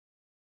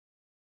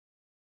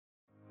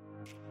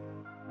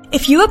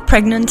If you are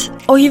pregnant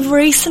or you've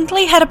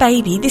recently had a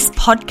baby, this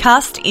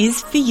podcast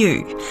is for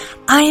you.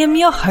 I am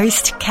your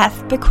host,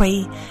 Kath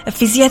Bequee, a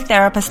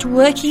physiotherapist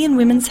working in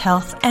women's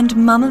health and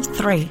mum of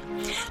 3.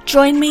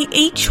 Join me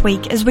each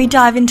week as we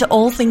dive into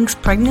all things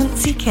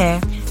pregnancy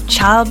care,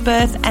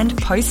 childbirth and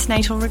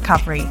postnatal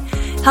recovery,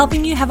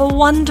 helping you have a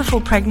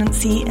wonderful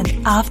pregnancy and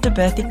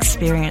afterbirth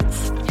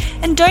experience.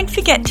 And don't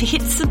forget to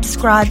hit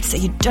subscribe so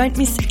you don't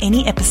miss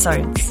any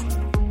episodes.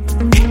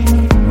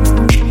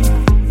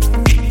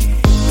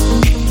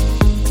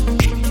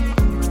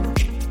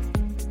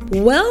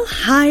 Well,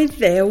 hi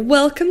there.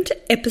 Welcome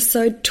to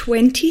episode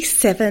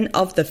 27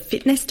 of the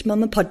Fitness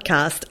Mama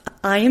podcast.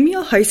 I am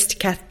your host,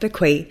 Kath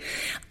Bequee.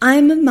 I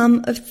am a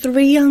mum of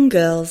 3 young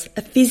girls,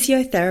 a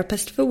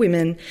physiotherapist for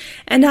women,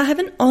 and I have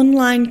an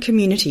online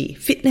community,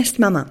 Fitness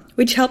Mama,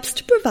 which helps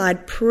to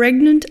provide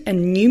pregnant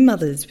and new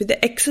mothers with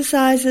the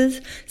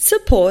exercises,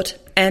 support,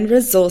 and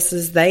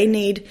resources they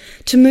need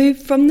to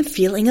move from the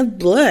feeling of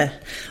blur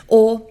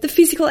or the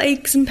physical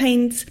aches and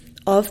pains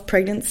of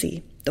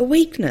pregnancy, the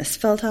weakness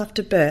felt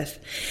after birth,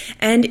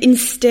 and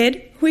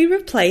instead we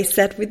replace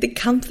that with the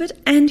comfort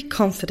and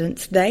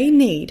confidence they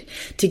need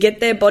to get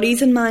their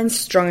bodies and minds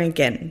strong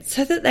again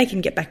so that they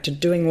can get back to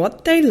doing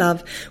what they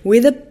love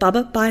with a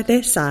bubba by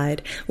their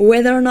side,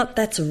 whether or not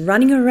that's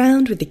running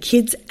around with the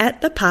kids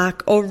at the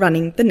park or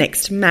running the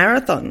next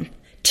marathon.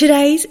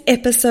 Today's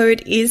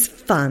episode is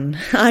fun.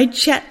 I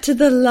chat to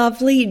the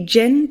lovely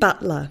Jen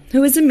Butler,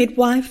 who is a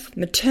midwife,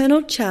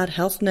 maternal child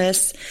health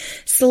nurse,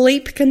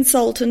 sleep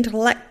consultant,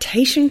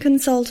 lactation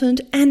consultant,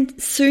 and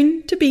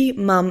soon-to-be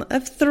mum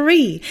of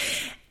 3.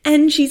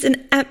 And she's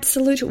an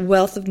absolute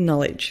wealth of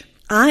knowledge.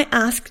 I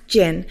asked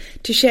Jen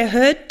to share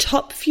her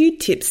top few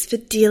tips for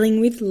dealing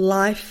with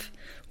life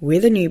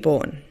with a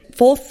newborn.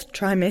 4th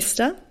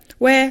trimester,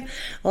 where,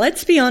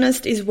 let's be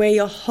honest, is where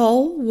your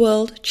whole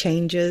world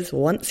changes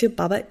once your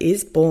bubba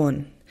is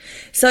born.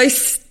 So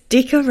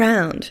stick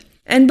around.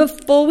 And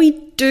before we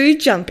do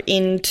jump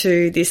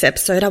into this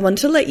episode, I want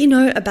to let you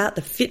know about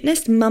the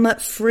Fitness Mama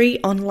free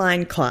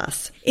online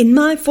class. In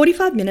my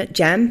 45-minute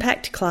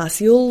jam-packed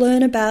class, you'll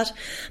learn about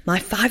my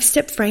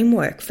 5-step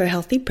framework for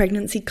healthy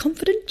pregnancy,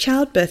 confident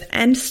childbirth,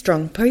 and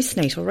strong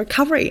postnatal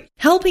recovery,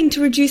 helping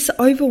to reduce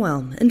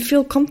overwhelm and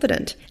feel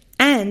confident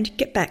and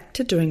get back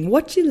to doing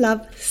what you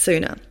love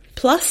sooner.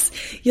 Plus,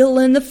 you'll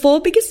learn the 4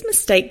 biggest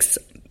mistakes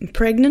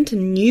pregnant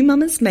and new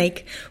mamas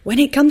make when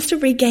it comes to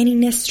regaining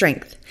their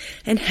strength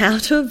and how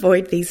to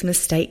avoid these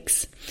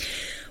mistakes.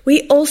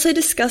 We also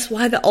discuss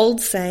why the old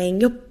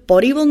saying, your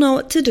body will know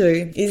what to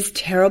do, is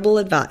terrible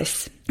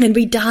advice. And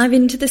we dive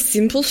into the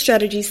simple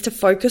strategies to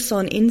focus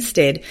on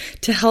instead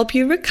to help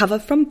you recover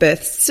from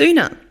birth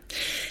sooner.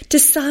 To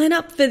sign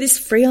up for this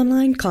free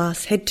online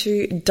class, head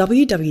to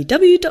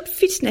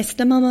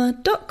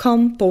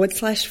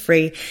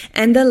www.fitnessmama.com/free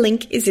and the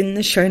link is in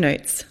the show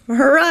notes. All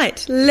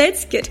right,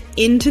 let's get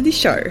into the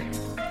show.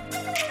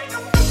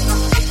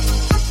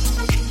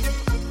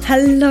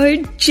 Hello,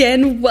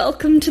 Jen.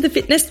 Welcome to the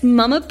Fitness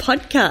Mama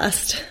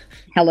podcast.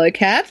 Hello,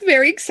 Kath.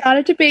 Very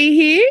excited to be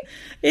here.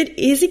 It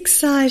is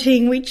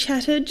exciting. We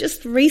chatted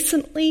just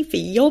recently for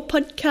your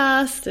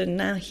podcast and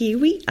now here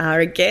we are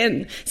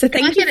again. So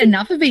thank you. Can't get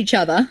enough of each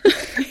other.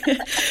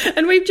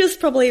 And we've just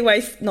probably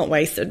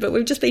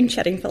we've just been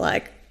chatting for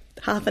like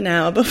half an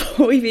hour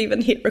before we've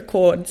even hit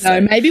record. So.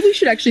 No, maybe we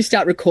should actually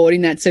start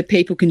recording that so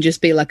people can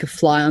just be like a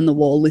fly on the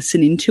wall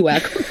listening to our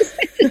conversation.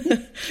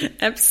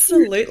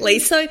 Absolutely.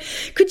 So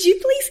could you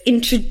please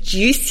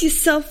introduce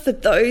yourself for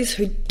those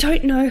who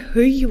don't know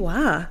who you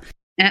are?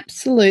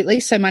 Absolutely.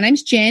 So my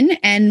name's Jen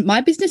and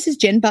my business is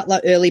Jen Butler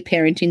Early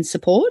Parenting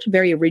Support.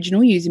 Very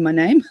original using my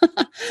name.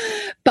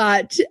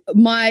 But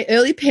my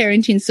early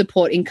parenting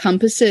support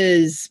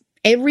encompasses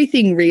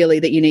everything really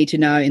that you need to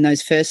know in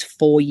those first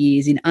 4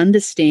 years in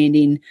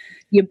understanding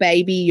your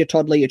baby, your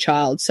toddler, your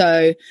child.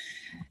 So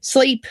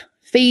sleep,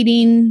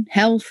 feeding,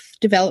 health,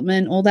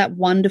 development, all that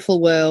wonderful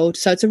world.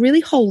 So it's a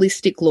really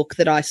holistic look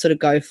that I sort of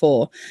go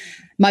for.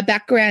 My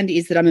background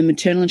is that I'm a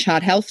maternal and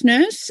child health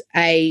nurse,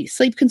 a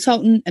sleep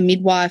consultant, a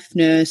midwife,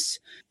 nurse,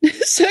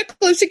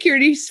 circle of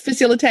security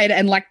facilitator,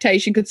 and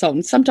lactation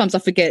consultant. Sometimes I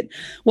forget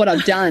what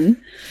I've done.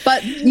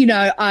 But, you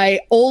know,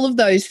 all of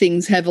those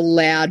things have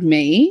allowed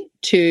me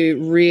to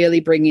really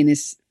bring in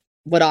this,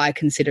 what I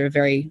consider a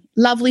very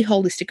lovely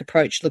holistic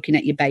approach looking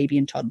at your baby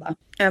and toddler.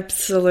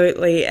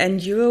 Absolutely.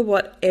 And you are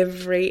what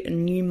every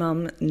new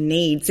mum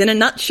needs. In a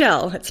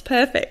nutshell, it's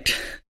perfect.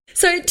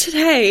 So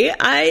today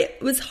I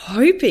was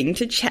hoping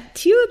to chat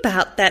to you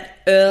about that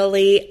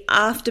early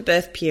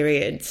afterbirth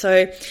period.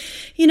 So,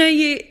 you know,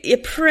 you're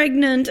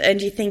pregnant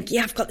and you think,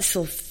 yeah, I've got this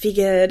all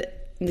figured.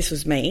 This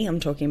was me I'm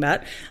talking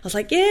about. I was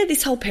like, yeah,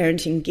 this whole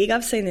parenting gig,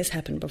 I've seen this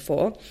happen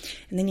before.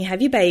 And then you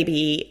have your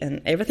baby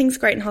and everything's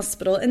great in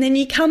hospital. And then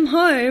you come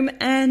home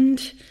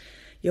and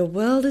your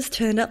world is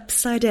turned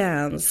upside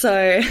down.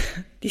 So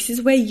this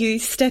is where you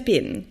step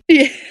in.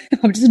 Yeah,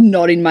 I'm just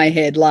nodding my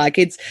head like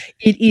it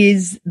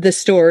is the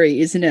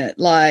story, isn't it?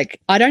 Like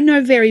I don't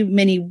know very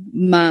many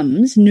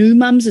mums, new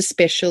mums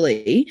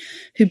especially,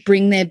 who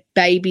bring their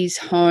babies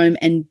home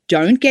and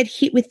don't get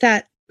hit with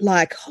that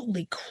like,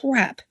 holy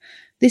crap,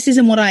 this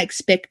isn't what I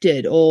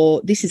expected,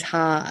 or this is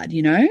hard,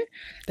 you know?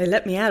 They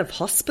let me out of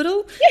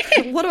hospital?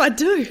 Yeah. What do I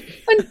do?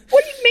 And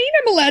what do you mean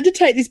I'm allowed to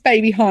take this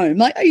baby home?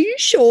 Like, are you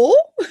sure?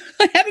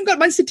 I haven't got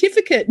my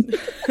certificate.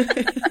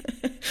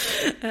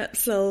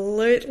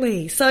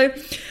 Absolutely. So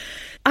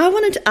I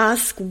wanted to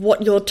ask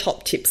what your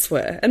top tips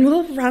were, and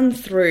we'll run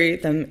through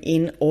them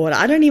in order.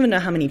 I don't even know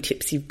how many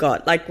tips you've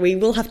got. Like, we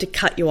will have to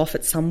cut you off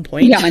at some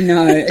point. Yeah, I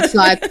know. It's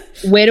like,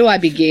 where do I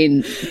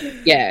begin?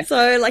 Yeah.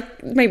 So,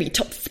 like, maybe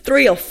top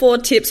 3 or 4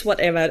 tips,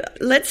 whatever.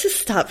 Let's just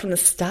start from the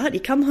start.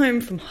 You come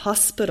home from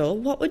hospital.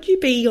 What would you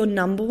be your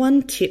number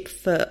 1 tip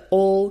for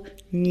all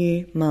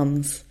new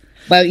mums?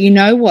 Well, you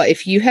know what?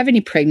 If you have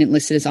any pregnant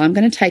listeners, I'm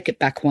going to take it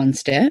back one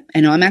step,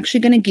 and I'm actually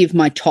going to give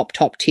my top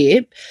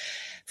tip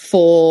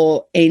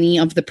for any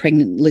of the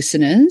pregnant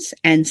listeners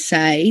and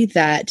say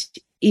that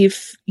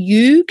if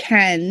you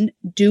can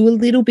do a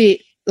little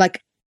bit,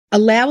 like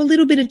allow a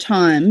little bit of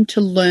time to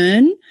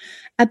learn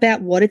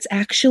about what it's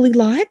actually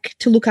like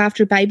to look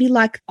after a baby.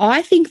 Like,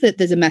 I think that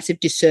there's a massive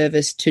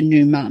disservice to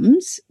new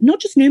mums,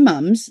 not just new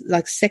mums,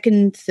 like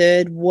second,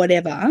 third,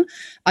 whatever.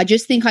 I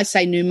just think I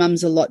say new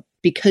mums a lot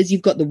because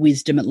you've got the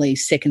wisdom at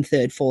least second,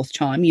 third, fourth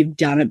time. You've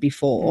done it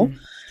before.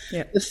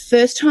 Yep. The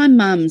first time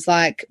mums,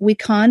 like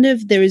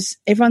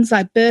everyone's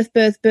like birth,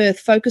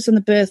 focus on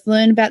the birth,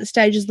 learn about the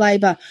stages of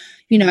labour,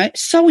 you know,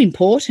 so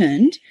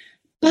important,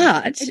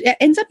 but it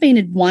ends up being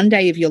one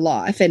day of your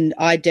life, and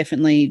I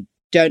definitely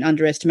don't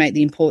underestimate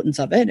the importance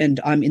of it,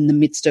 and I'm in the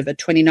midst of a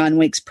 29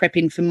 weeks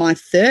prepping for my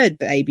 3rd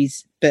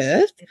baby's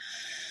birth.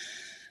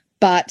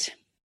 But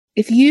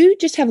if you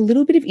just have a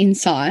little bit of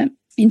insight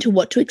into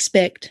what to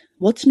expect,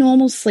 what's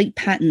normal sleep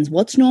patterns,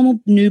 what's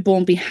normal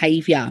newborn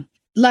behaviour,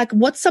 like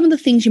what's some of the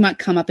things you might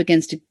come up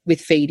against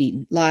with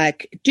feeding?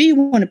 Like, do you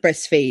want to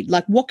breastfeed?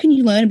 Like, what can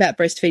you learn about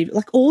breastfeeding?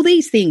 Like, all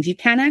these things, you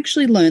can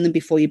actually learn them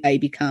before your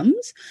baby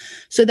comes.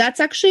 So that's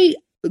actually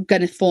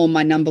going to form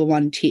my number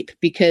 1 tip,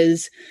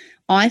 because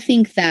I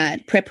think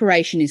that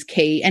preparation is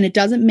key, and it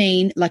doesn't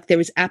mean like there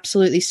is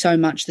absolutely so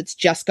much that's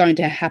just going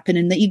to happen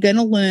and that you're going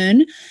to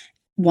learn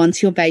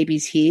once your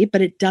baby's here,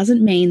 but it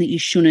doesn't mean that you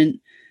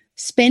shouldn't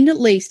spend at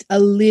least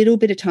a little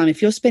bit of time.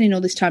 If you're spending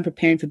all this time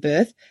preparing for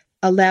birth,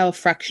 allow a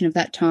fraction of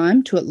that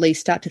time to at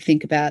least start to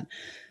think about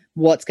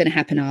what's going to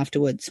happen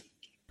afterwards.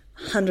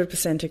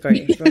 100%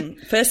 agree from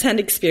first-hand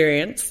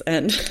experience,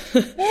 and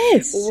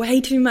yes. Way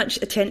too much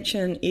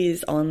attention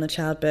is on the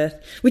childbirth,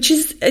 which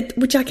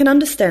I can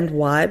understand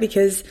why,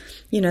 because,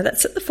 you know,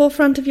 that's at the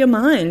forefront of your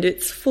mind.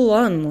 It's full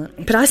on.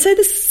 But I say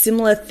this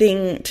similar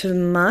thing to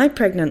my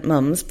pregnant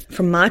mums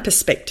from my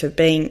perspective,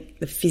 being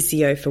the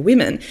physio for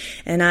women.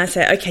 And I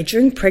say, okay,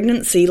 during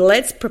pregnancy,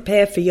 let's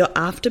prepare for your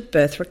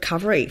after-birth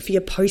recovery, for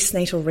your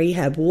postnatal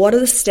rehab. What are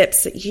the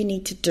steps that you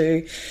need to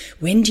do?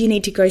 When do you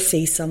need to go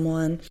see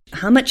someone?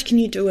 How much can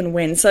you do and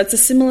when? So it's a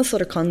similar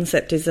sort of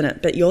concept, isn't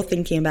it? But you're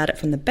thinking about it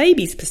from the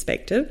baby's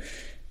perspective.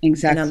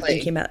 Exactly. And I'm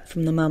thinking about it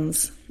from the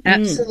mum's.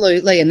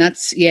 Absolutely. And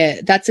that's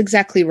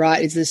exactly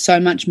right. Is there's so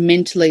much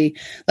mentally,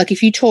 like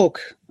if you talk,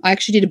 I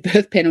actually did a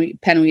birth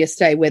panel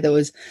yesterday where there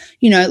was,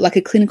 you know, like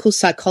a clinical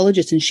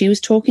psychologist, and she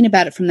was talking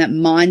about it from that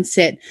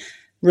mindset,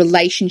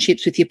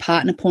 relationships with your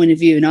partner point of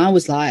view. And I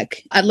was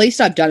like, at least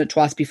I've done it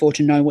twice before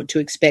to know what to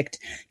expect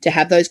to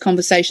have those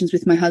conversations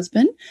with my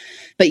husband.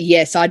 But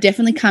yes, I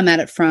definitely come at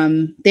it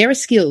from, there are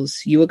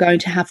skills you are going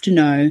to have to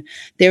know.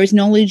 There is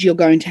knowledge you're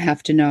going to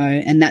have to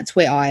know. And that's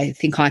where I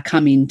think I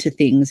come into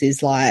things,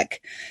 is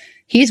like,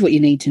 here's what you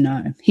need to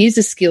know. Here's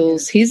the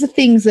skills. Here's the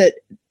things that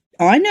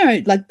I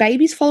know, like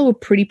babies follow a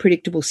pretty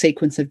predictable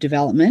sequence of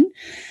development.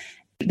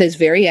 There's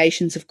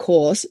variations, of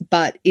course,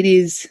 but it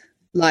is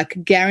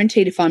like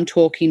guaranteed, if I'm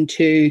talking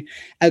to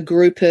a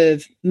group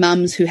of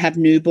mums who have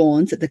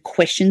newborns, that the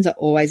questions are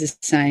always the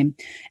same.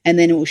 And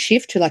then it will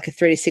shift to like a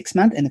 3 to 6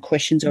 month and the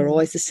questions are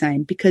always the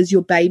same, because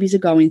your babies are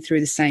going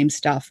through the same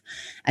stuff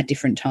at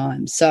different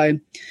times. So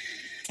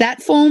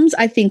that forms,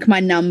 I think, my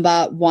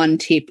number 1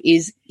 tip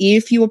is,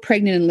 if you are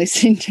pregnant and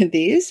listening to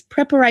this,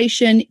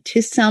 preparation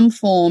to some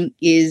form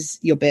is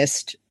your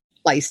best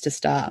place to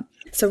start.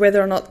 So whether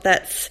or not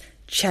that's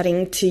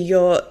chatting to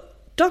your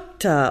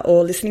doctor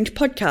or listening to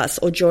podcasts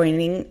or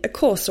joining a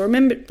course or a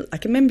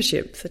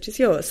membership such as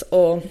yours,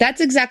 or...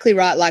 That's exactly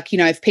right. Like, you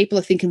know, if people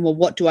are thinking, well,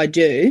 what do I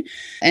do?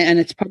 And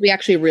it's probably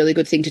actually a really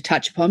good thing to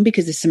touch upon,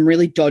 because there's some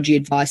really dodgy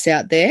advice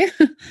out there.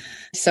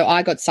 So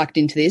I got sucked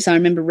into this. I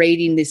remember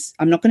reading this,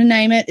 I'm not going to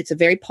name it. It's a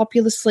very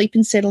popular sleep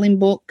and settling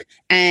book.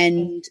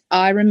 And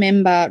I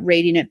remember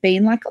reading it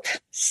being like,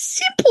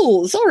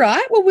 simples, all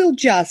right, well, we'll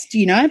just,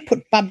 you know,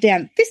 put bub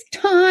down at this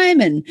time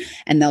and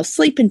they'll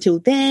sleep until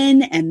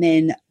then, and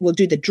then we'll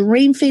do the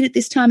dream feed at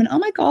this time. And oh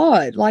my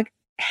God, like,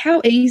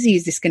 how easy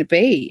is this going to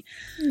be?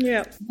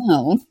 Yeah.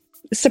 Well,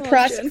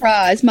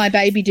 surprise, my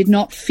baby did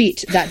not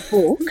fit that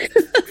book.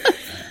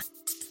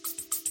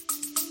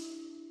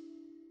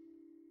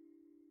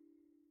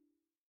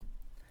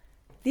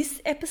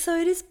 This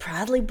episode is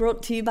proudly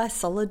brought to you by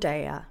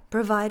Solidea,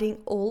 providing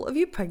all of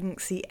your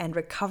pregnancy and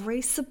recovery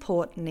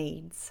support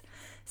needs.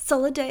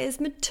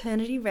 Solidea's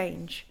maternity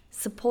range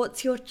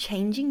supports your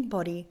changing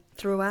body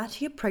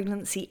throughout your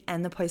pregnancy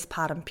and the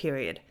postpartum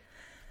period.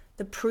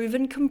 The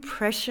proven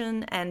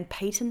compression and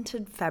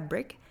patented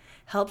fabric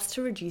helps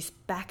to reduce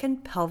back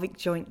and pelvic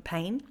joint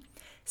pain,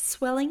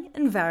 swelling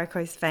and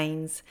varicose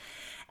veins,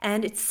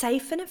 and it's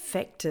safe and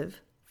effective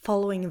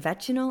following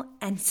vaginal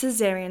and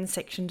cesarean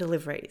section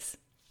deliveries.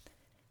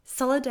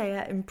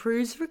 Solidea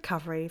improves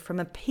recovery from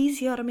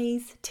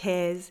episiotomies,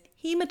 tears,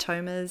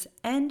 hematomas,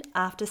 and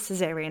after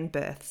cesarean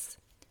births.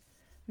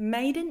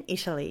 Made in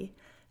Italy,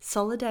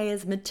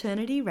 Solidea's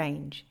maternity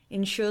range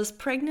ensures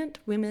pregnant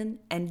women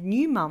and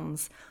new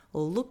mums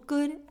will look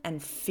good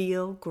and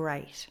feel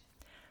great.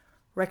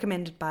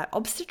 Recommended by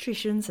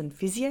obstetricians and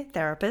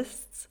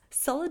physiotherapists,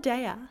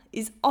 Solidea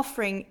is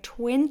offering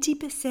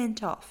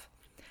 20% off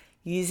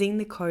using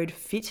the code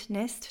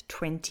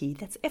FITNEST20.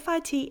 That's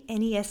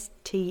FITNEST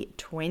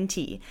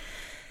 20.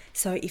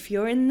 So if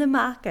you're in the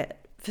market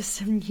for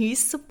some new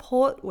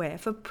support wear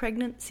for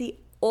pregnancy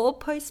or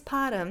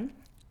postpartum,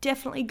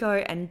 definitely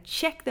go and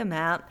check them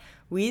out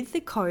with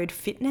the code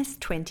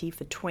FITNESS20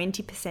 for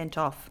 20%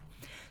 off.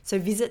 So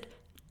visit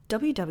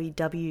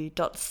www.solidea,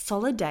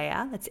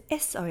 that's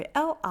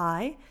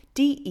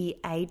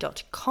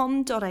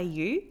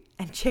solidea.com.au,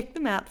 and check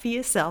them out for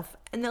yourself,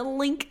 and the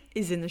link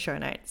is in the show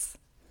notes.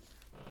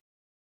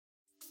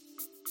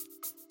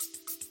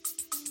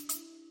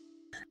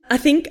 I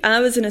think I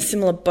was in a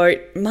similar boat.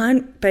 My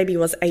baby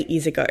was 8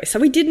 years ago. So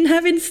we didn't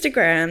have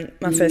Instagram,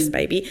 my first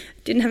baby,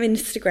 didn't have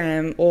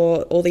Instagram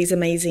or all these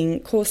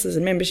amazing courses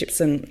and memberships,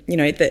 and, you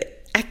know, the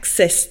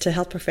access to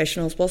health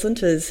professionals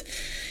wasn't as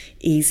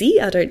easy,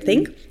 I don't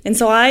think. And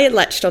so I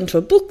latched onto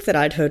a book that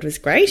I'd heard was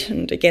great.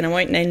 And again, I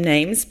won't name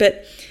names,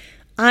 but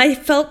I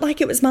felt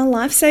like it was my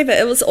lifesaver.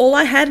 It was all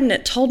I had, and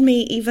it told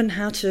me even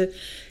how to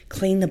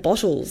clean the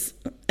bottles.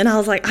 And I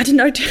was like, I didn't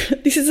know,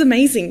 this is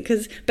amazing.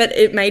 But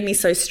it made me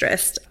so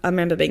stressed. I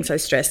remember being so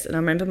stressed, and I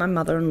remember my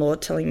mother-in-law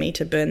telling me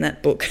to burn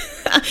that book.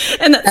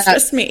 And that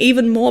stressed me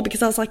even more,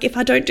 because I was like, if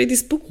I don't do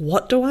this book,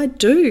 what do I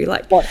do?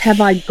 Like, what have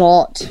I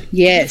got?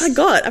 Yes. I've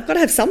got to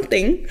have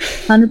something.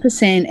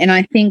 100%. And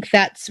I think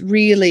that's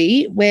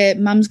really where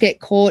mums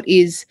get caught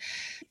is,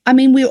 I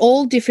mean, we're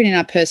all different in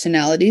our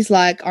personalities.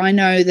 Like, I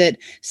know that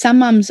some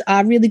mums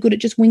are really good at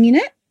just winging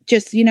it.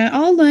 Just, you know,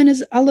 I'll learn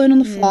on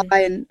the fly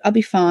and I'll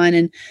be fine.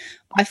 And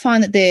I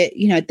find that they're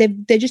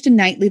just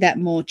innately that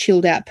more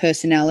chilled out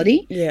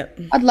personality. Yeah.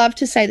 I'd love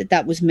to say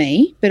that was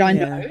me, but I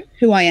know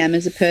who I am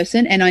as a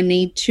person, and I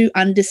need to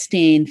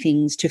understand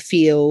things to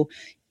feel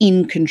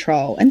in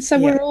control. And so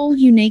we're all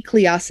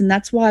uniquely us, and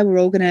that's why we're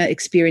all going to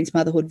experience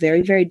motherhood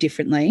very, very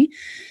differently.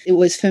 It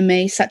was, for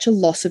me, such a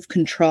loss of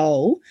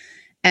control,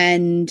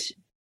 and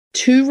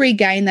to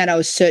regain that, I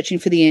was searching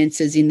for the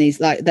answers in these,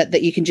 like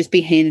that you can just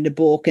be handed a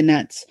book and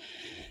that's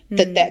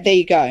that there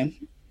you go.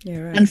 Yeah,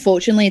 right.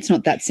 Unfortunately, it's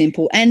not that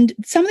simple. And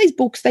some of these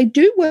books, they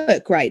do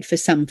work great for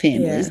some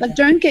families. Yeah. Like,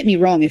 don't get me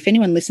wrong. If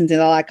anyone listens and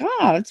they're like,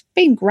 oh, it's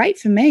been great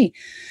for me,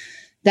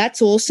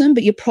 that's awesome,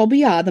 but you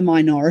probably are the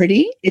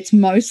minority. It's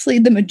mostly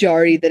the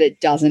majority that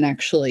it doesn't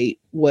actually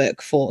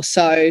work for.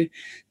 So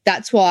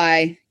that's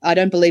why I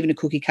don't believe in a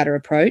cookie cutter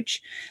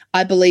approach.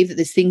 I believe that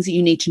there's things that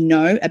you need to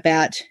know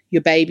about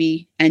your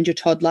baby and your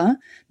toddler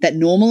that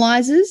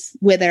normalizes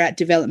where they're at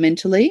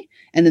developmentally,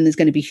 and then there's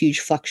going to be huge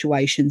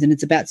fluctuations, and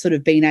it's about sort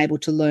of being able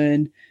to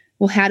learn,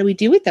 well, how do we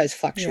deal with those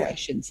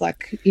fluctuations? Yeah.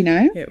 Like, you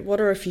know. Yeah.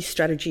 What are a few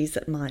strategies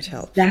that might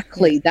help?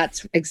 Exactly. Yeah.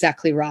 That's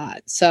exactly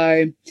right.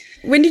 So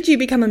when did you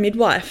become a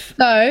midwife?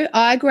 So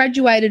I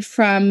graduated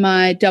from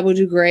my double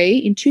degree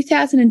in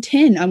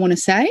 2010, I want to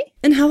say.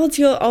 And how old's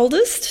your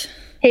oldest?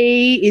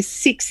 He is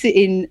 6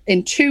 in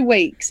 2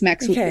 weeks,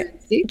 Max. Okay.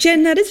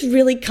 Jen, that is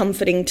really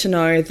comforting to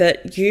know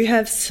that you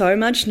have so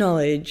much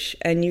knowledge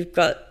and you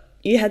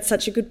had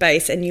such a good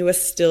base, and you were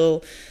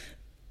still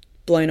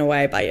blown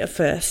away by your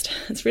first.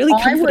 It's really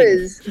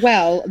comforting.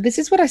 This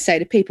is what I say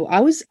to people.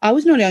 I was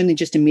not only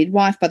just a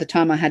midwife by the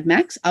time I had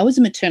Max, I was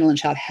a maternal and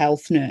child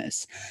health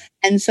nurse.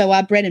 And so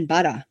our bread and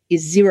butter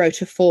is 0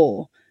 to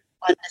 4,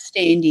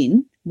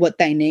 understanding what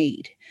they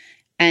need.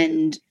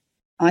 And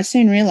I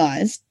soon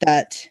realised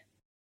that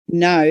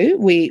no,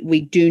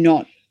 we do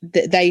not.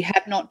 They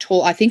have not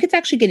taught. I think it's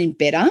actually getting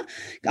better.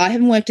 I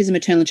haven't worked as a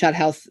maternal and child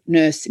health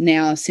nurse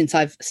now since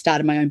I've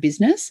started my own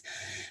business,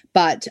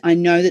 but I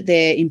know that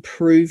they're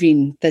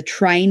improving the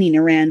training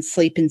around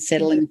sleep and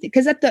settling,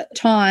 because at the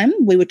time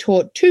we were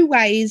taught 2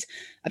 ways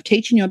of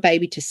teaching your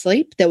baby to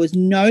sleep. There was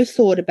no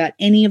thought about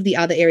any of the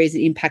other areas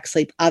that impact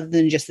sleep other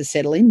than just the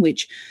settling,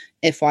 which,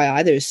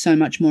 FYI, there is so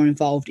much more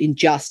involved in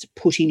just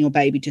putting your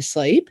baby to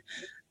sleep.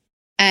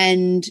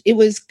 And it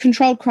was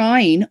controlled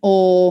crying,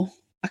 or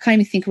I can't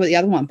even think of what the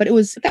other one, but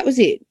that was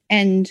it.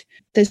 And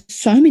there's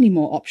so many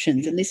more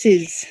options, and this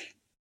is,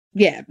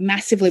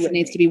 massively what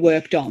needs to be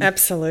worked on.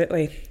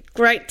 Absolutely.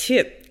 Great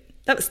tip.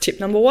 That was tip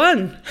number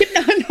 1. Tip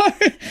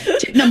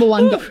number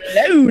 1 got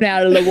blown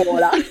out of the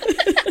water.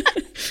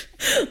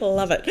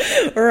 Love it.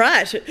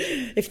 Right.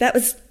 If that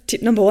was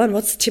tip number 1,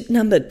 what's tip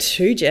number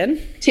 2, Jen?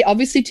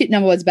 Obviously, tip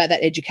number 1 is about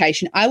that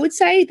education. I would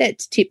say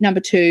that tip number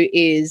 2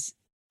 is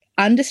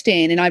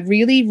understand, and I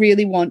really,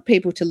 really want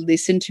people to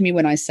listen to me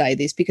when I say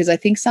this, because I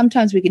think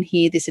sometimes we can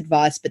hear this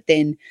advice but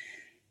then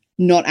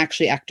not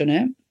actually act on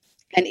it.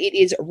 And it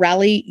is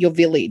rally your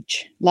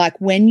village. Like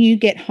when you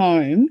get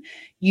home,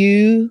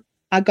 you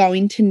are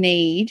going to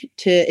need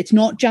to, it's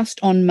not just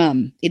on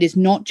mum. It is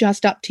not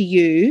just up to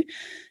you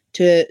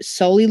to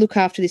solely look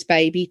after this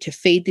baby, to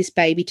feed this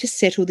baby, to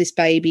settle this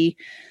baby.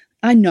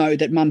 I know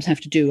that mums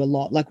have to do a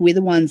lot. Like we're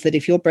the ones that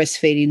if you're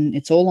breastfeeding,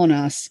 it's all on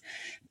us.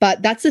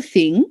 But that's the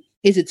thing,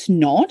 is it's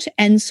not.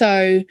 And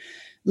so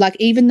like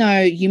even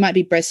though you might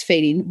be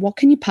breastfeeding, what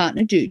can your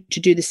partner do to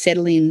do the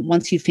settling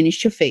once you've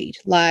finished your feed?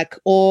 Like,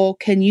 or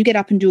can you get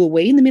up and do a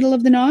wee in the middle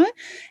of the night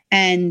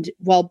and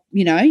while,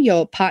 you know,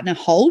 your partner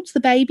holds the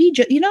baby?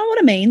 You know what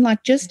I mean?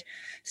 Like just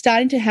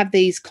starting to have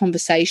these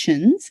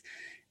conversations.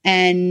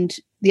 And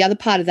the other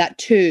part of that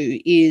too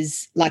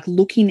is like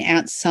looking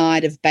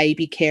outside of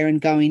baby care and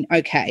going,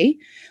 okay,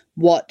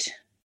 what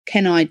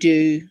can I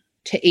do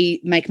to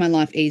make my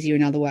life easier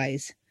in other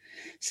ways?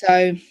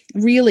 So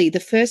really the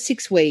first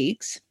 6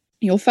 weeks,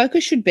 your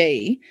focus should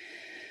be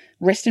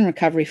rest and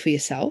recovery for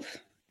yourself.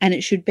 And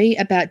it should be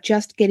about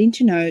just getting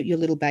to know your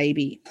little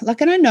baby. Like,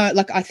 and I know,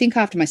 like, I think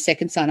after my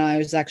second son, I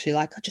was actually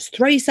like, just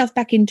throw yourself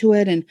back into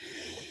it. And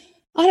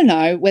I don't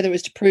know whether it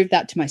was to prove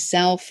that to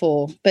myself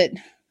but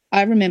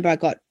I remember I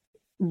got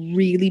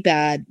really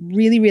bad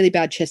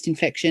chest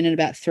infection in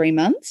about 3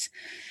 months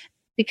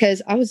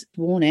because I was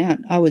worn out.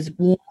 I was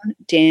worn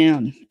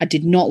down. I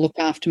did not look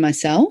after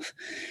myself.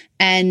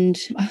 And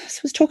I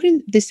was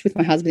talking this with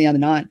my husband the other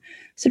night. I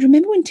said,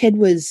 remember when Ted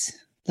was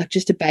like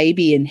just a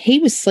baby and he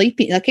was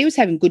sleeping, like he was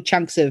having good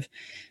chunks of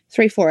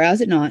 3-4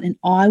 hours at night and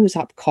I was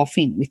up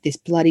coughing with this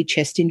bloody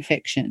chest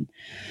infection.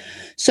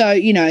 So,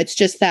 you know, it's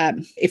just that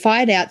if I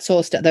had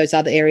outsourced those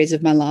other areas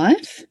of my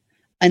life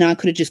and I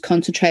could have just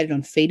concentrated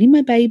on feeding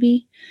my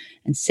baby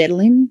and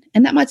settling,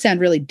 and that might sound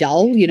really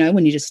dull, you know,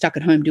 when you're just stuck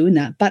at home doing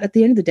that. But at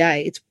the end of the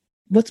day, it's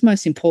what's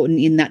most important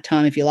in that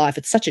time of your life.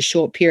 It's such a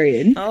short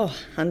period. Oh,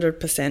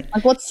 100%.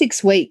 Like what's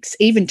 6 weeks,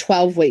 even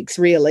 12 weeks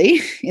really.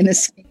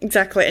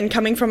 Exactly. And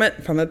coming from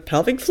it from a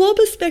pelvic floor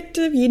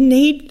perspective, you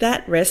need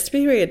that rest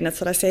period. And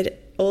that's what I said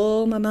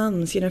all my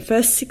mums, you know,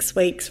 first 6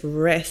 weeks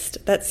rest.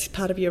 That's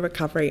part of your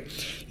recovery.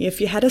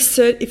 If you had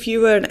if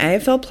you were an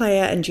AFL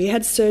player and you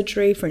had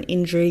surgery for an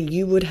injury,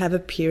 you would have a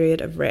period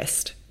of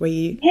rest where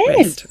you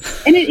rest.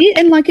 And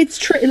and like it's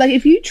true. Like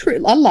if you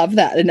treat, I love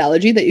that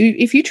analogy that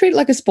if you treat it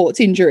like a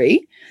sports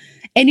injury,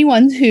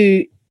 anyone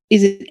who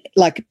is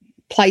like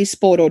plays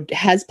sport or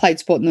has played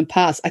sport in the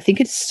past, I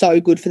think it's so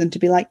good for them to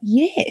be like,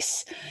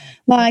 yes,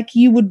 like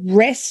you would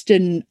rest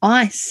and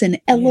ice and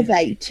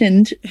elevate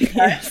and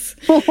yes,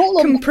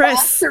 all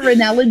compress of the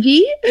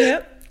analogy.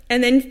 Yep,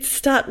 and then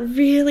start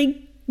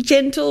really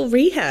gentle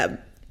rehab.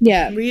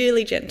 Yeah,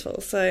 really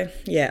gentle. So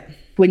yeah.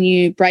 When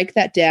you break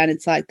that down,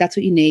 it's like that's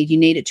what you need. You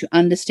need it to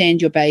understand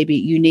your baby.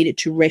 You need it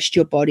to rest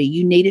your body.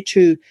 You need it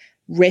to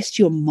rest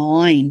your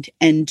mind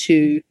and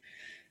to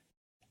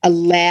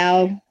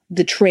allow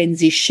the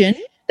transition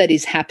that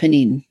is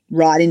happening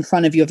right in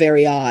front of your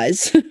very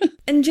eyes.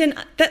 And Jen,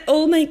 that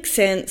all makes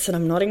sense, and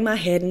I'm nodding my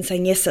head and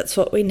saying, yes, that's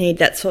what we need,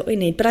 that's what we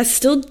need. But I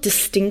still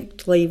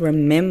distinctly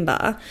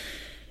remember,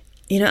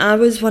 you know, I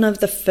was one of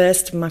the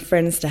first of my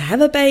friends to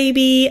have a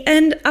baby,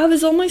 and I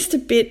was almost a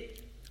bit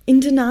in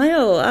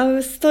denial.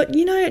 I thought,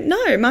 you know,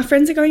 no, my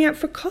friends are going out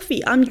for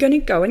coffee. I'm going to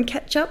go and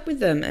catch up with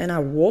them. And I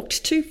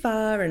walked too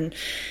far and,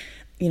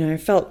 you know,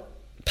 felt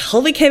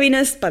pelvic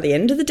heaviness by the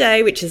end of the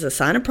day, which is a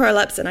sign of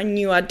prolapse, and I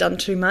knew I'd done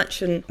too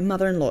much. And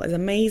mother-in-law is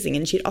amazing,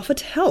 and she'd offer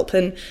to help,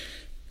 and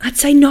I'd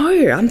say,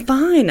 no, I'm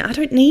fine. I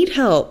don't need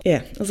help.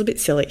 Yeah, it was a bit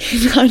silly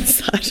in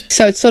hindsight.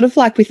 So it's sort of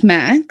like with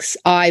Max,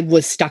 I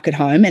was stuck at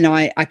home and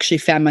I actually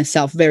found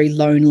myself very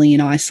lonely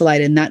and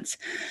isolated,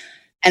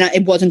 and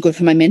it wasn't good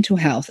for my mental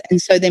health.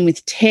 And so then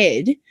with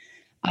Ted,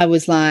 I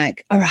was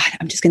like, all right,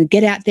 I'm just going to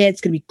get out there.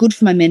 It's going to be good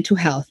for my mental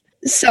health.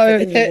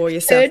 So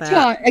third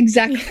time,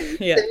 exactly.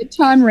 Yeah. Third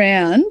time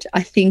round,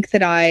 I think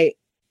that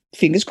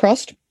fingers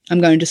crossed, I'm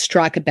going to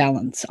strike a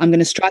balance. I'm going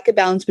to strike a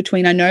balance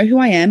between I know who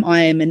I am. I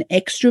am an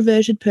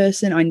extroverted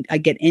person. I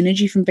get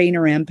energy from being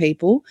around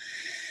people.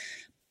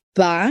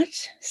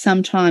 But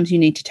sometimes you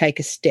need to take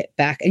a step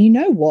back. And you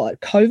know what?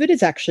 COVID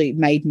has actually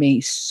made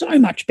me so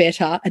much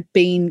better at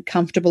being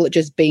comfortable at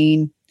just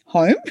being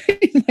home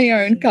in my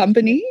own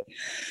company.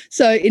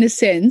 So in a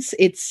sense,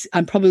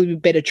 I'm probably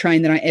better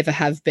trained than I ever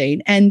have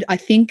been. And I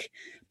think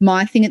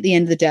my thing at the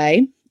end of the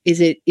day is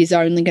it is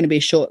only going to be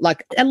short,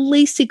 like at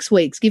least 6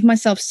 weeks. Give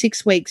myself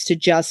 6 weeks to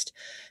just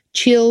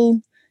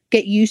chill,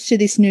 get used to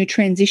this new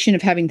transition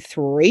of having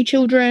 3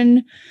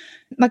 children.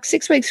 Like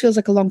 6 weeks feels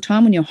like a long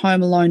time when you're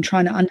home alone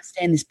trying to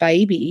understand this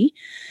baby.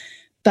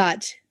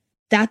 But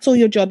that's all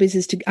your job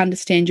is to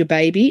understand your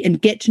baby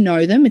and get to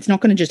know them. It's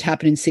not going to just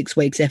happen in 6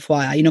 weeks,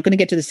 FYI. You're not going to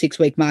get to the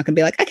 6-week mark and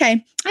be like,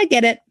 okay, I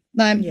get it.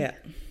 Yeah.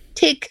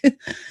 Tick.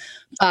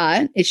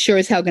 But it's sure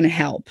as hell going to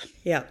help.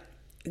 Yeah.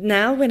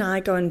 Now when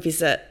I go and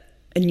visit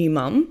a new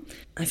mum,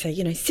 I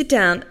say, sit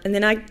down, and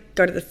then I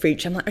go to the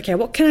fridge. I'm like, okay,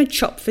 what can I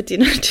chop for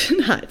dinner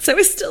tonight? So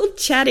we're still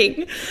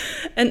chatting,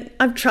 and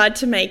I've tried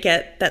to make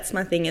it, that's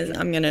my thing, is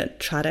I'm going to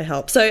try to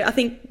help. So I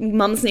think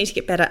mums need to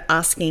get better at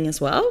asking as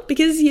well,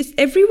 because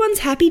everyone's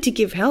happy to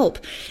give help,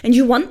 and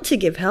you want to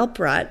give help,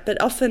 right?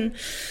 But often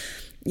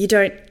you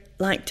don't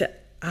like to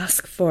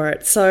ask for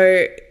it.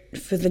 So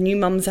for the new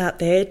mums out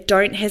there,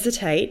 don't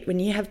hesitate when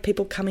you have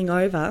people coming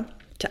over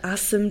to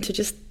ask them to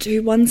just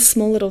do one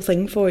small little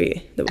thing for you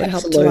that would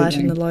help to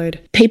lighten the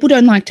load. People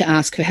don't like to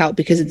ask for help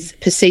because it's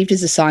perceived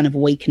as a sign of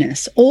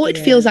weakness, or it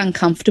feels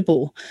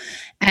uncomfortable.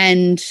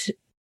 And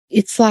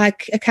it's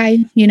like,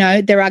 okay,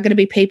 there are going to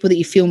be people that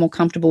you feel more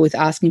comfortable with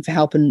asking for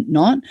help and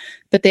not,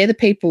 but they're the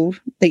people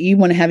that you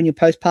want to have in your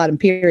postpartum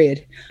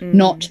period,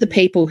 not the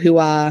people who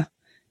are,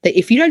 that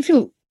if you don't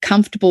feel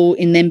comfortable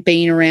in them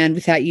being around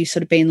without you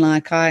sort of being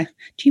like, do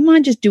you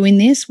mind just doing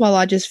this while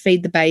I just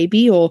feed the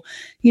baby, or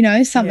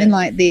something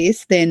like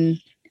this, then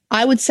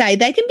I would say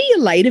they can be your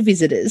later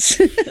visitors.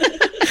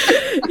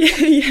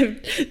 You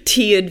have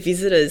tiered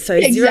visitors, so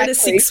 0 to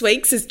 6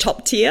 weeks is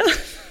top tier.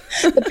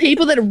 The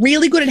people that are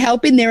really good at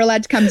helping, they're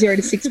allowed to come 0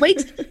 to 6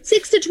 weeks.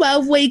 6 to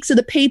 12 weeks are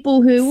the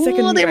people who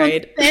second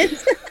grade.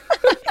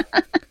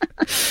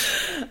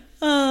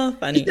 Oh,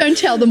 funny. Don't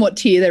tell them what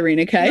tier they're in,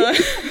 okay? No.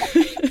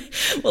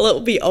 Well,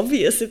 it'll be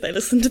obvious if they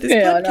listen to this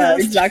podcast. I know,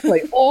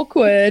 exactly.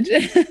 Awkward.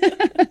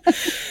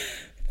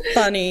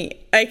 Funny.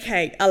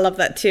 Okay, I love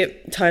that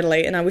tip,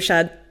 totally. And I wish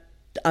I'd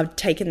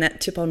taken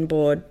that tip on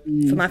board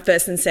for my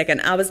first and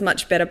second. I was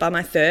much better by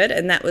my third,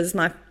 and that was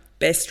my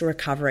best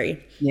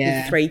recovery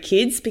with 3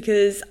 kids,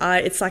 because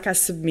it's like I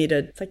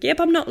submitted. It's like, yep,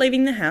 I'm not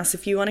leaving the house.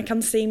 If you want to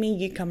come see me,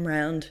 you come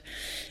round.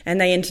 And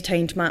they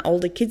entertained my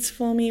older kids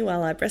for me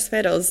while I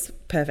breastfed. It was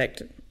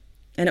perfect.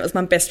 And it was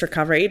my best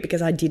recovery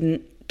because I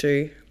didn't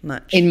do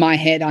much. In my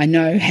head, I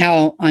know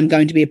how I'm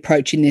going to be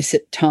approaching this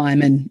at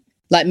time, and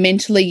like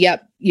mentally,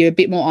 yep, you're a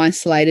bit more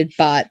isolated,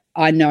 but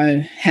I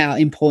know how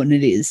important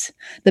it is.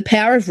 The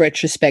power of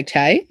retrospect,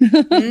 hey?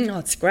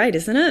 It's great,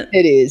 isn't it?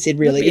 It is. It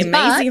really is. It'd be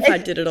amazing if I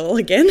did it all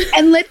again.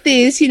 And let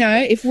this,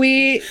 if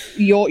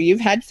you've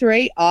had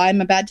 3,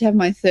 I'm about to have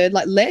my third,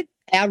 like let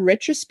our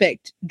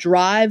retrospect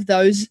drive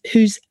those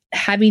who's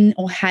having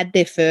or had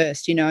their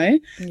first,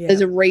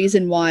 There's a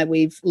reason why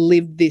we've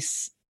lived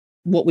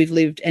what we've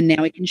lived, and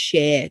now we can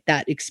share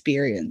that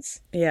experience.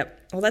 Yeah.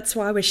 Well, that's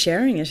why we're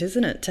sharing it,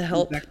 isn't it? To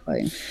help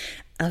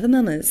other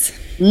mamas.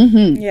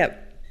 Mm-hmm.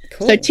 Yep.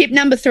 Cool. So tip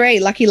number 3,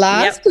 lucky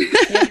last.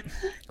 Yep.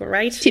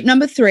 Great. Tip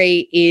number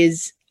 3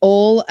 is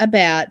all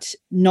about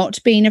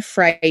not being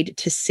afraid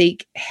to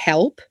seek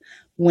help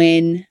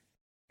when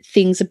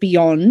things are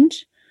beyond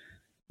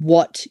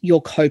what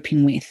you're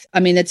coping with. I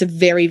mean, that's a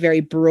very,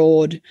 very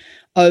broad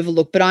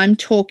overlook, but I'm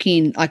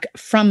talking like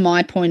from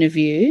my point of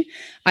view,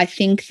 I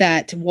think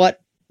that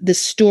what the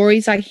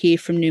stories I hear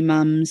from new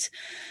mums,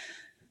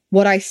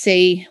 what I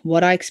see,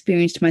 what I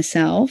experienced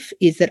myself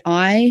is that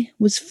I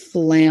was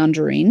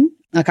floundering.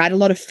 Like I had a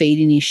lot of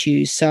feeding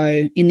issues.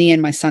 So in the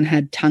end, my son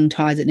had tongue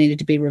ties that needed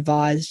to be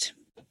revised,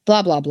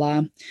 blah, blah,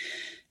 blah.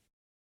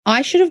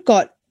 I should have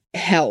got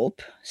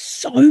help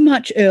so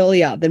much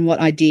earlier than what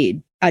I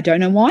did. I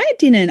don't know why I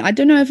didn't. I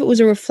don't know if it was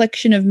a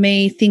reflection of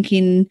me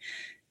thinking,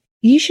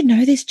 you should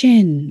know this,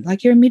 Jen.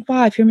 Like you're a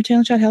midwife, you're a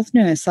maternal child health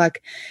nurse.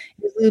 Like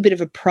it was a little bit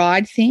of a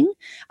pride thing.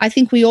 I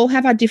think we all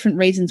have our different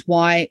reasons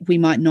why we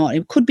might not.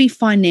 It could be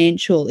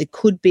financial. It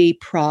could be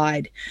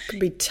pride. It could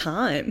be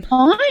time.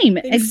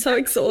 Being so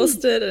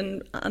exhausted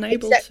and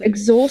unable to.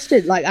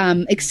 Exhausted, like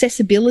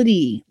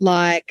accessibility.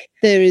 Like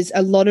there is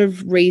a lot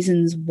of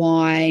reasons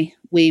why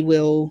we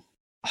will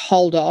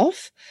hold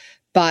off.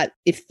 But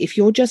if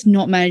you're just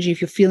not managing,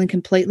 if you're feeling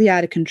completely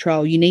out of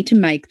control, you need to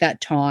make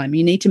that time.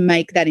 You need to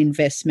make that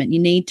investment. You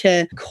need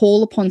to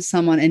call upon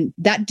someone. And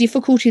that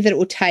difficulty that it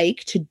will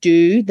take to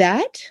do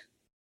that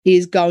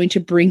is going to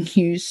bring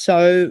you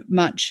so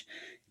much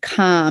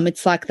calm.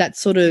 It's like that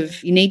sort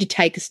of, you need to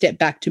take a step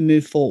back to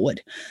move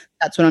forward.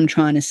 That's what I'm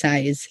trying to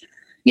say is,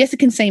 yes, it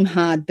can seem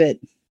hard, but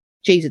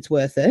geez, it's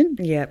worth it.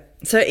 Yeah.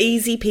 So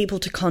easy people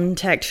to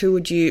contact. Who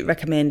would you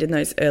recommend in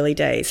those early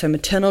days? So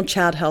maternal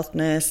child health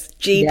nurse,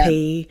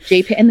 GP. Yeah,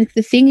 GP. And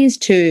the thing is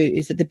too,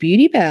 is that the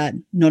beauty about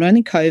not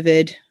only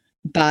COVID,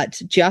 but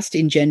just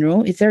in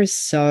general, is there is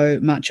so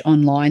much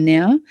online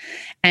now,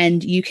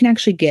 and you can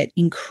actually get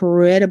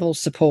incredible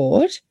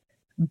support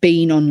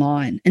being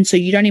online. And so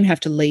you don't even have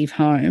to leave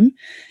home,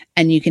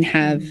 and you can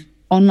have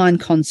online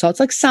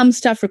consults. Like some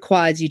stuff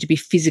requires you to be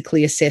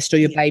physically assessed or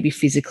your baby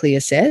physically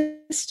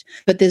assessed,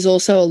 but there's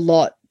also a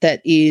lot that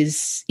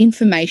is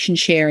information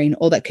sharing,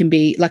 or that can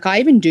be like, I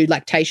even do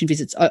lactation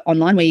visits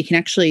online where you can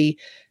actually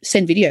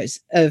send videos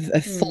of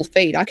a full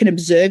feed. I can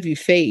observe you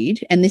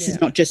feed, and this is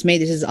not just me,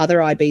 this is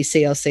other IB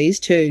CLCs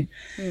too.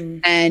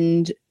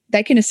 And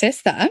they can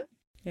assess that.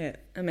 Yeah,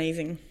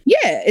 amazing.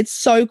 Yeah, it's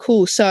so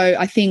cool. So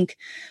I think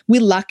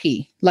we're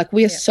lucky. Like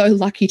we are so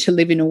lucky to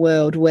live in a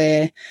world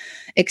where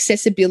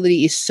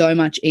accessibility is so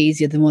much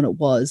easier than what it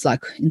was,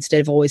 like instead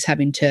of always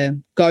having to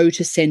go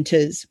to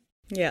centres.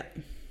 Yeah.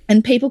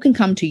 And people can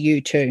come to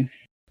you too.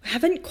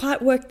 Haven't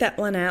quite worked that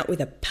one out with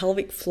a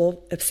pelvic floor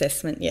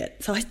assessment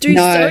yet. So I do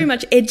so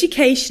much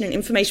education and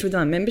information with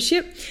my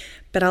membership,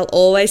 but I'll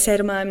always say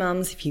to my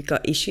mums, if you've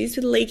got issues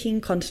with leaking,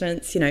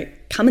 incontinence,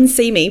 come and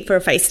see me for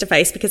a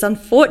face-to-face, because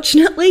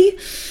unfortunately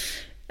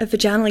a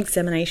vaginal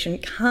examination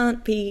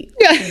can't be,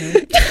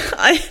 I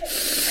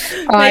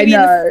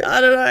know.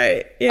 I don't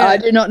know. Yeah. I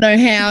do not know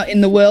how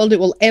in the world it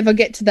will ever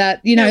get to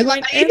that.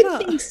 I even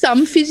think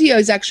some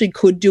physios actually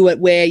could do it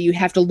where you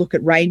have to look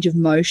at range of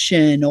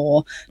motion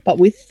but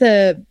with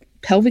the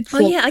pelvic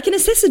floor. Oh, yeah, I can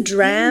assess a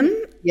DRAM.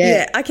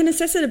 Yeah, I can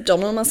assess an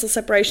abdominal muscle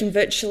separation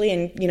virtually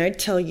and,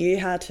 tell you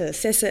how to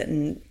assess it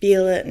and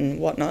feel it and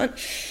whatnot.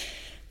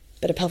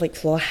 But a pelvic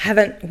floor, I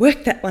haven't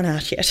worked that one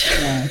out yet.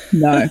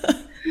 No.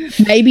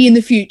 Maybe in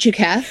the future,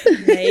 Kath.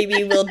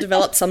 Maybe we'll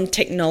develop some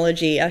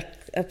technology.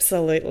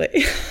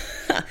 Absolutely.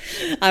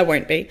 I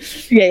won't be.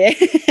 Yeah.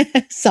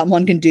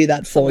 Someone can do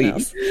that for you.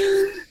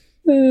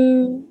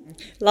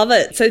 Love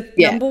it. So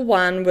number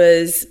 1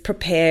 was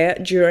prepare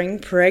during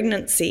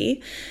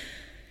pregnancy.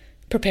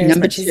 Prepare as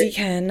much as you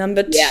can.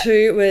 Number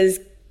 2 was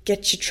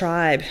get your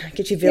tribe,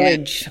 get your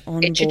village on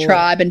board. Get your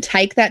tribe and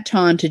take that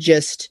time to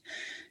just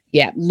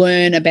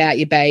learn about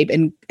your babe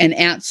and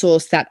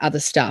outsource that other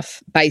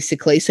stuff,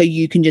 basically, so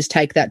you can just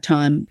take that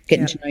time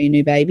getting to know your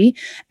new baby.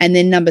 And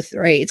then number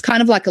 3, it's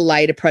kind of like a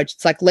late approach.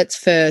 It's like, let's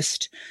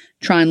first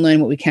try and learn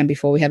what we can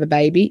before we have a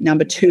baby.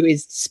 Number 2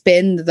 is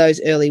spend those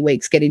early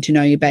weeks getting to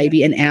know your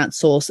baby and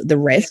outsource the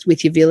rest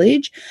with your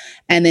village.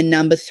 And then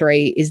number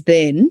 3 is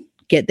then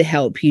get the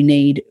help you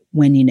need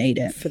when you need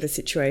it. For the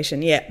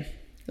situation,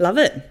 Love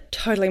it.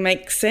 Totally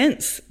makes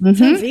sense.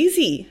 Sounds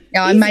easy.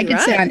 Yeah, I make it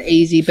sound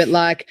easy, but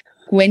like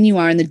when you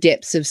are in the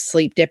depths of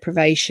sleep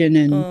deprivation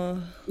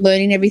and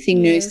learning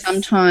everything new,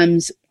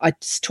 sometimes I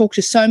talk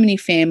to so many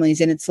families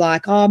and it's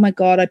like, oh my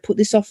God, I put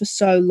this off for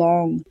so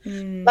long.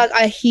 Like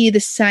I hear the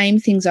same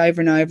things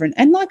over and over.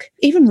 And like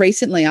even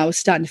recently I was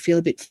starting to feel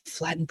a bit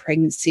flat in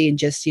pregnancy and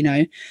just,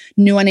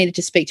 knew I needed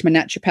to speak to my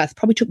naturopath.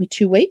 Probably took me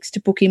 2 weeks to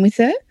book in with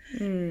her.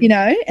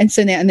 And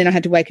so now, and then I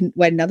had to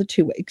wait another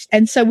 2 weeks.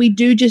 And so we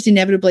do just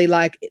inevitably,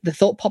 like, the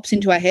thought pops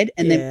into our head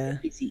and then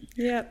we're busy.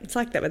 Yeah, it's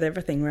like that with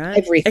everything, right?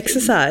 Everything.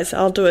 Exercise,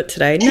 I'll do it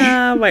today.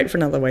 Nah, wait for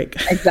another week.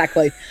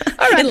 Exactly.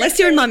 All right. Unless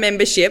you're in my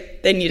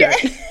membership, then you don't.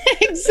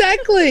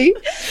 Exactly.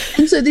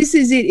 And so this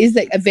is it, is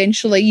that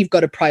eventually you've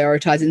got to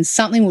prioritize and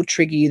something will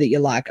trigger you that you're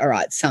like, all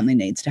right, something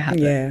needs to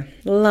happen. Yeah,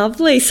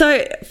 lovely.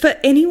 So for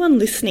anyone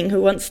listening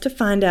who wants to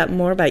find out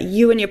more about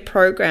you and your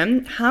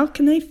program, how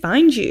can they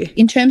find you?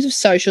 In terms of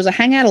socials, I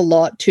hang out a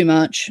lot, too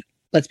much.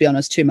 Let's be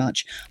honest, too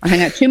much. I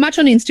hang out too much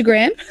on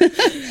Instagram.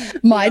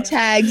 My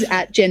tags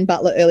at Jen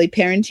Butler Early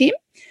Parenting.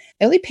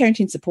 Early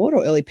parenting support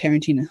or early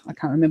parenting? I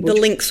can't remember. The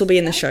links will be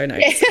in the show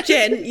notes. Yeah.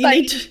 Jen, you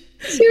need to...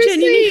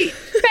 Seriously,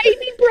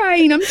 baby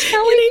brain, I'm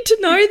telling you. You need to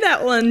know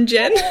that one,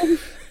 Jen. Oh,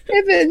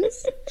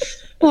 heavens.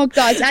 Oh,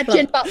 guys, at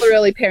Jen Butler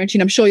Early Parenting,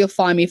 I'm sure you'll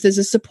find me. If there's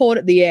a support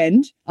at the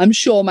end, I'm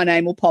sure my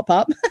name will pop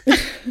up.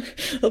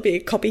 It'll be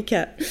a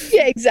copycat.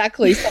 Yeah,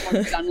 exactly.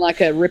 Someone's done like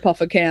a rip-off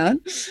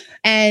account.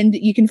 And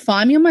you can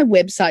find me on my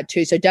website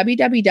too, so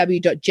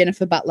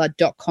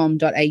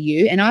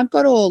www.jenniferbutler.com.au, and I've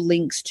got all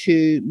links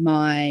to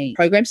my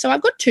program. So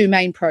I've got 2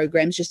 main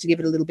programs, just to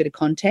give it a little bit of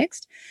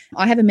context.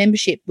 I have a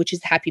membership, which is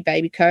the Happy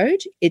Baby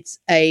Code. It's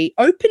a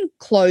open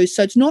close,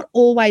 so it's not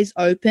always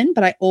open,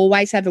 but I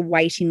always have a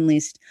waiting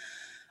list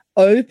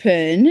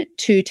open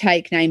to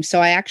take names. So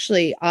I'll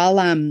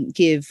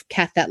give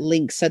Kath that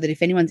link so that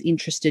if anyone's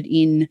interested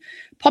in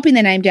popping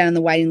their name down on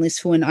the waiting list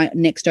for when I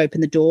next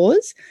open the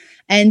doors.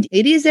 And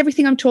it is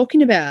everything I'm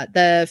talking about: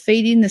 the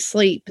feeding, the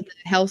sleep, the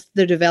health,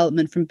 the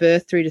development from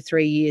birth through to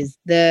 3 years.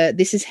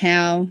 This is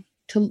how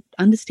to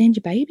understand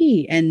your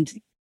baby, and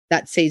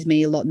that sees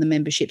me a lot in the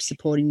membership,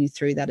 supporting you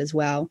through that as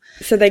well.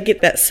 So they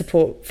get that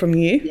support from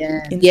you?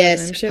 Yeah.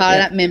 Yes. Part of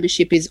that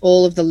membership is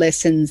all of the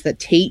lessons that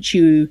teach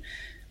you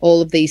all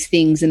of these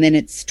things, and then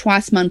it's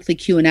twice monthly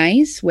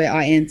Q&As where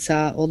I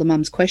answer all the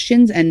mums'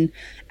 questions, and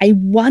a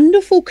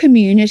wonderful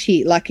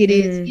community. Like it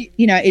is,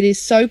 it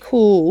is so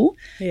cool.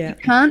 Yeah. You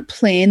can't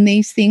plan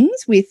these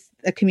things with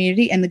a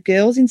community, and the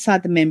girls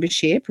inside the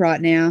membership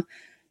right now,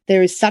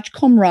 there is such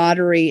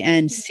camaraderie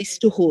and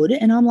sisterhood,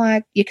 and I'm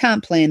like, you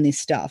can't plan this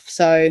stuff.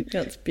 So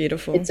that's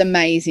beautiful. It's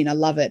amazing. I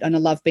love it, and I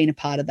love being a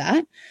part of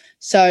that.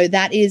 So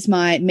that is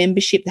my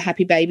membership, the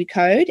Happy Baby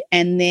Code.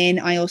 And then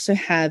I also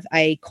have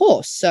a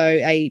course, so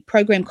a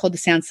program called the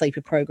Sound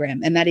Sleeper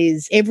Program. And that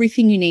is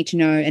everything you need to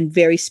know and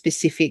very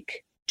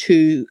specific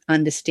to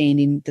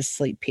understanding the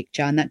sleep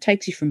picture. And that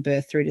takes you from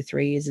birth through to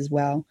 3 years as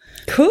well.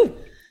 Cool.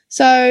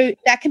 So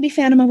that can be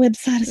found on my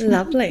website as well.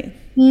 Lovely.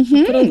 Mm-hmm.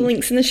 I'll put all the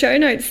links in the show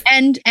notes.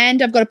 And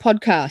I've got a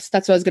podcast.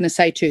 That's what I was going to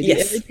say too. The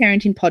Early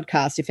Parenting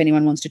Podcast, if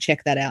anyone wants to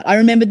check that out. I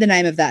remembered the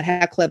name of that.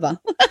 How clever.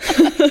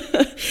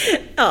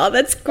 Oh,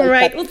 that's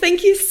great. Well,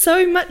 thank you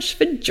so much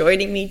for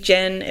joining me,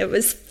 Jen. It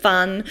was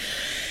fun.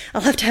 I'll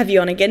have to have you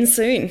on again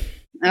soon.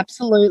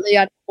 Absolutely.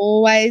 I'd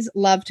always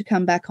love to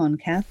come back on,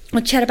 Kath.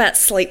 We'll chat about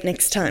sleep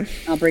next time.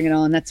 I'll bring it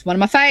on. That's one of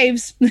my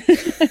faves.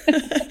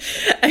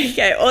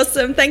 Okay,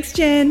 awesome. Thanks,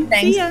 Jen.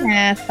 Thanks,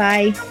 Kath.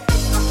 Bye.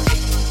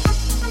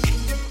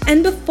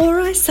 And before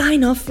I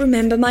sign off,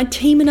 remember my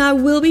team and I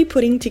will be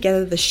putting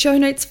together the show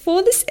notes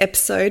for this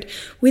episode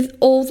with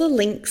all the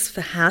links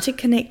for how to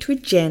connect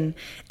with Jen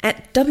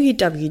at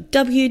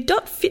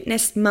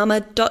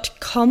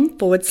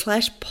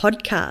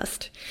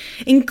www.fitnessmama.com/podcast,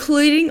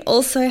 including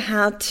also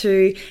how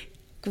to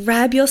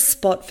grab your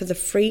spot for the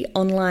free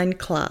online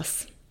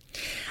class.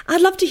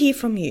 I'd love to hear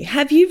from you.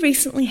 Have you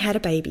recently had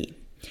a baby?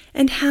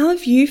 And how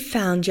have you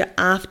found your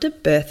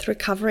after-birth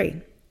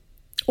recovery?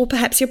 Or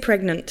perhaps you're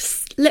pregnant.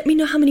 Let me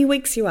know how many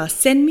weeks you are.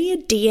 Send me a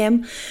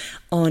DM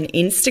on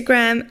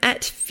Instagram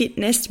at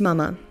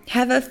fitnessmama.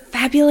 Have a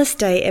fabulous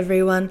day,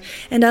 everyone,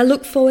 and I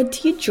look forward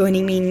to you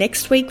joining me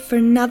next week for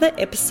another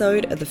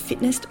episode of the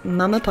Fitness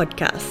Mama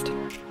podcast.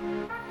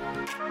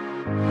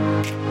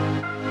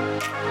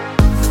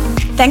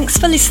 Thanks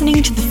for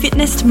listening to the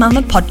Fitness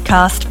Mama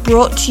podcast,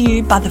 brought to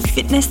you by the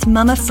Fitness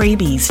Mama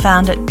freebies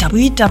found at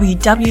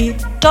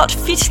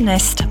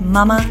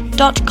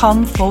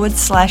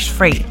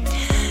www.fitnessmama.com/free.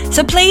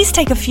 So please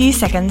take a few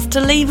seconds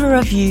to leave a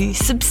review,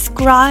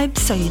 subscribe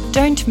so you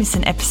don't miss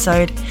an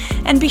episode,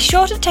 and be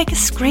sure to take a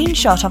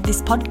screenshot of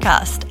this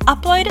podcast,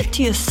 upload it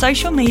to your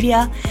social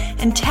media,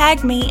 and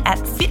tag me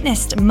at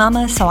Fitness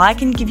Mama so I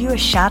can give you a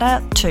shout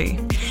out too.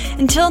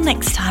 Until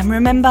next time,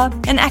 remember,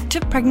 an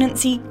active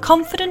pregnancy,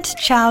 confident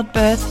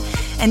childbirth,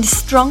 and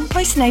strong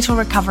postnatal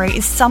recovery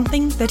is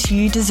something that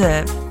you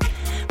deserve.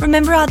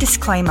 Remember our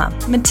disclaimer: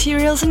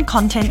 materials and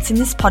contents in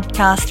this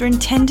podcast are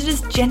intended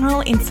as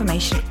general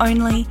information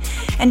only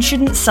and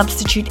shouldn't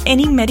substitute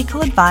any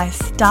medical advice,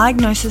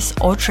 diagnosis,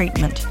 or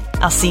treatment.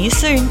 I'll see you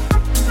soon.